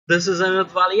This is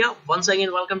Anirudh Walia. Once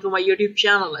again, welcome to my YouTube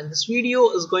channel, and this video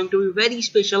is going to be very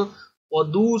special for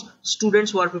those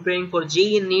students who are preparing for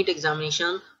JEE and NEET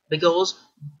examination, because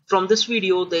from this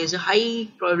video there is a high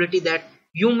probability that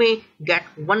you may get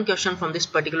one question from this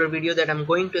particular video that I'm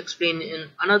going to explain in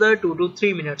another 2 to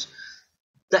 3 minutes.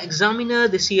 The examiner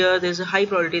this year, there's a high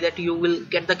probability that you will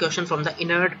get the question from the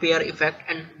inert pair effect,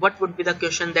 and what would be the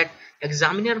question that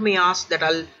examiner may ask, that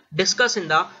I'll discuss in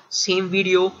the same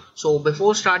video. So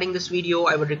before starting this video,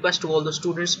 I would request to all the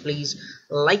students, please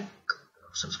like,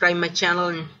 subscribe my channel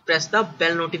and press the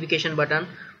bell notification button.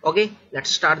 Okay, let's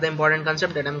start the important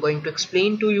concept that I'm going to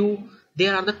explain to you.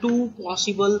 There are the two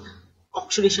possible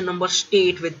oxidation number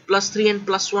state with +3 and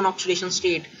 +1 oxidation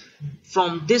state.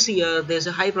 From this year, there's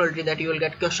a high probability that you will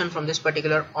get question from this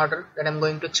particular order that I'm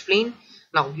going to explain.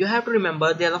 Now you have to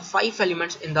remember there are 5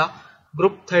 elements in the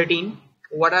group 13.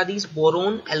 What are these?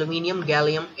 Boron, aluminium,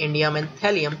 gallium, indium and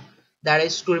thallium. That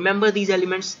is, to remember these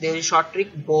elements, there is a short trick: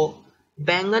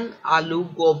 bangan, alu,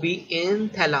 gobi in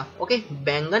thala. Okay,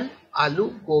 bangan, alu,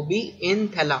 gobi in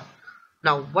thala.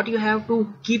 Now what you have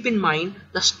to keep in mind,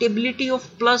 the stability of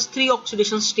 +3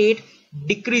 oxidation state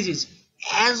decreases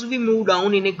as we move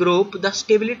down in a group. The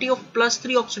stability of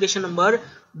 +3 oxidation number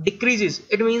decreases.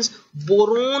 It means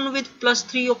boron with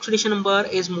 +3 oxidation number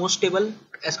is more stable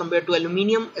as compared to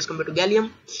aluminium, as compared to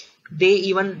gallium. They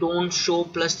even don't show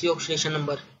 +3 oxidation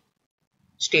number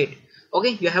state.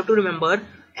 Okay, you have to remember,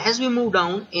 as we move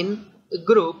down in a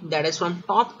group, that is from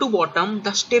top to bottom,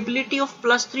 the stability of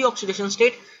 +3 oxidation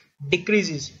state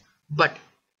decreases. But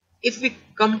if we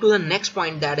come to the next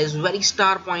point, that is very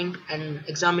star point, and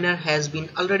examiner has been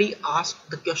already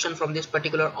asked the question from this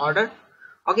particular order.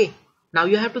 Okay, now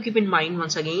you have to keep in mind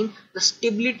once again the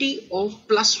stability of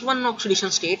 +1 oxidation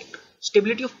state.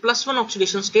 Stability of +1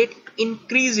 oxidation state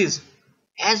increases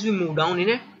as we move down in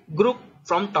a group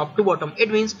from top to bottom.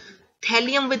 It means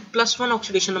thallium with +1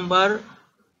 oxidation number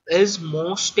is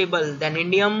more stable than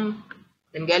indium,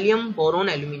 than gallium, boron,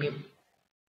 aluminium.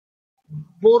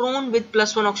 Boron with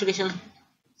 +1 oxidation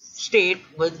state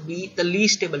will be the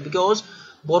least stable, because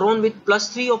boron with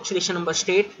 +3 oxidation number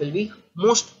state will be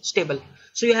most stable.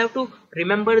 So you have to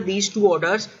remember these two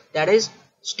orders, that is,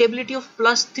 stability of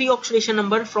 +3 oxidation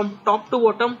number from top to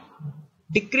bottom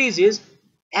decreases,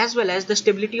 as well as the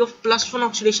stability of +1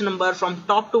 oxidation number from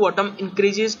top to bottom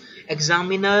increases.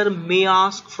 Examiner may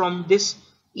ask from this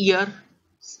year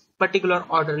particular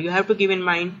order. You have to keep in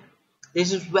mind,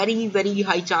 this is very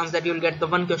high chance that you will get the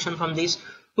one question from these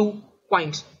 2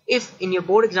 points. If in your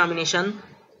board examination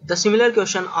the similar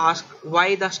question asks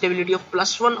why the stability of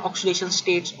 +1 oxidation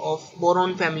states of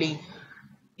boron family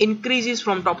increases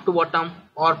from top to bottom,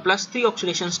 or +3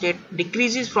 oxidation state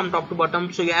decreases from top to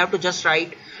bottom, so you have to just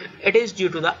write it is due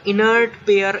to the inert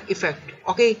pair effect.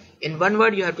 Okay, in one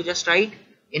word you have to just write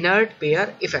inert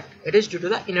pair effect. It is due to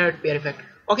the inert pair effect.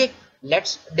 Okay,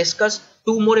 let's discuss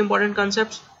 2 more important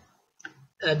concepts.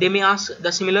 They may ask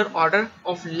the similar order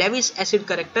of Lewis acid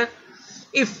character.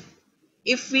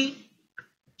 If we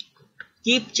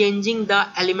keep changing the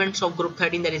elements of group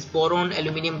 13, that is boron,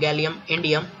 aluminium, gallium,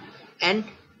 indium, and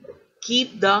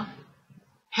keep the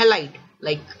halide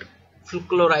like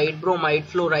chloride, bromide,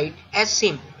 fluoride as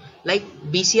same, like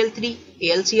BCl3,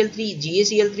 AlCl3,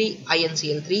 GaCl3,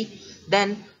 InCl3,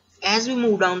 then as we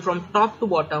move down from top to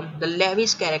bottom, the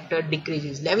Lewis character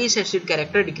decreases. Lewis acid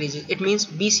character decreases. It means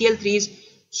BCl3 is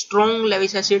strong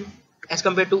Lewis acid as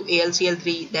compared to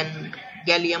AlCl3, then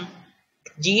gallium,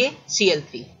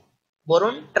 GaCl3,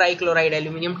 boron trichloride,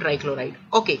 aluminium trichloride.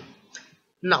 Okay,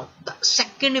 now the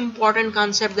second important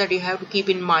concept that you have to keep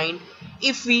in mind,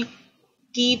 if we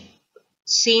keep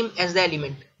same as the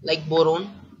element like boron,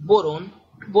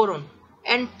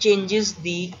 and changes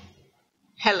the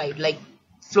halide like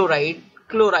fluoride,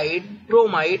 chloride,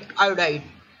 bromide, iodide,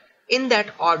 in that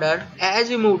order, as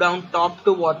we move down top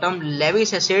to bottom,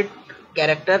 Lewis acid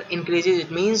character increases.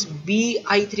 It means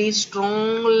Bi3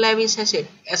 strong Lewis acid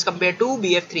as compared to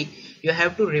BF3. You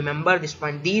have to remember this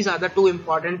point. These are the two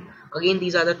important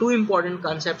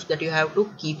concepts that you have to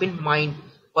keep in mind.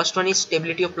 First one is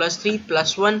stability of +3,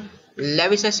 +1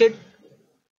 Lewis acid,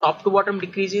 top to bottom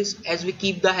decreases as we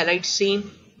keep the halides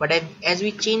same, but as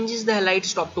we changes the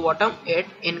halides top to bottom, it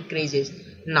increases.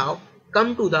 Now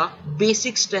come to the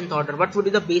basic strength order. What would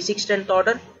be the basic strength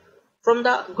order? From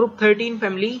the group 13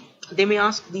 family, they may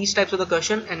ask these types of the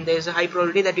question, and there is a high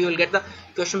probability that you will get the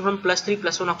question from +3,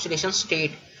 +1 oxidation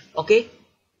state. Okay,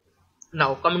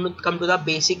 now come to the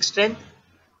basic strength.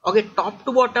 Okay, top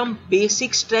to bottom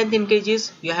basic strength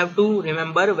increases. You have to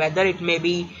remember whether it may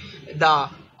be the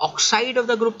oxide of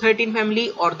the group 13 family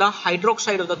or the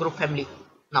hydroxide of the group family.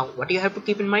 Now what you have to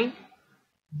keep in mind,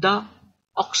 the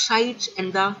oxides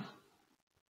and the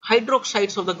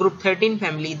hydroxides of the group 13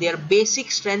 family, their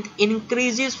basic strength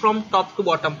increases from top to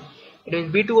bottom. It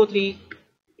means B2O3,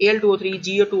 Al2O3,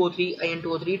 GO2O3,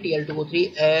 In2O3,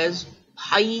 Tl2O3 as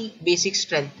high basic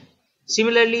strength.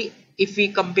 Similarly, if we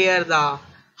compare the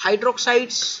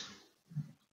hydroxides,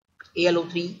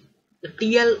 AlO3, the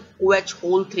TlOH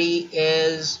whole 3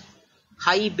 is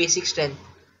high basic strength.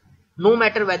 No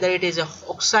matter whether it is a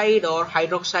oxide or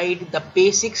hydroxide, the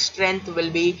basic strength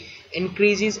will be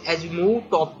increases as we move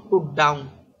top to down,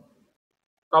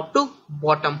 top to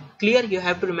bottom. Clear? You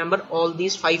have to remember all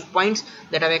these 5 points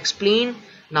that I've explained.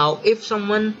 Now if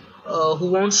someone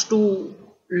who wants to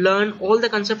learn all the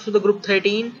concepts of the group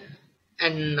 13,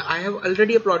 and I have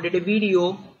already uploaded a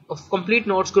video of complete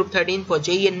notes group 13 for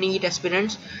JEE and NEET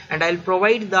aspirants, and I'll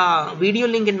provide the video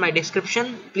link in my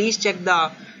description. Please check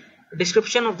the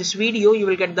description of this video. You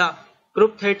will get the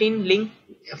group 13 link.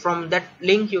 From that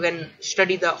link you can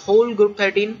study the whole group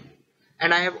 13,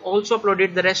 and I have also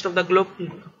uploaded the rest of the group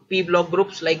P block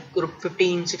groups like group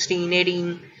 15, 16,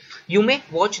 18. You may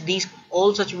watch these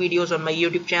all such videos on my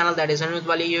YouTube channel, that is Anirudh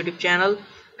Walia YouTube channel,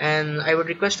 and I would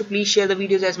request to please share the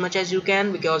videos as much as you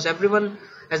can, because everyone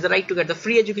has the right to get the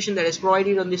free education that is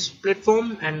provided on this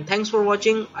platform. And thanks for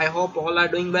watching. I hope all are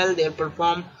doing well, they'll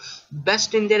perform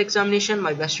best in their examination.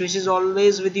 My best wishes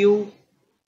always with you.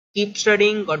 Keep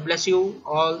studying. God bless you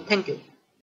all. Thank you.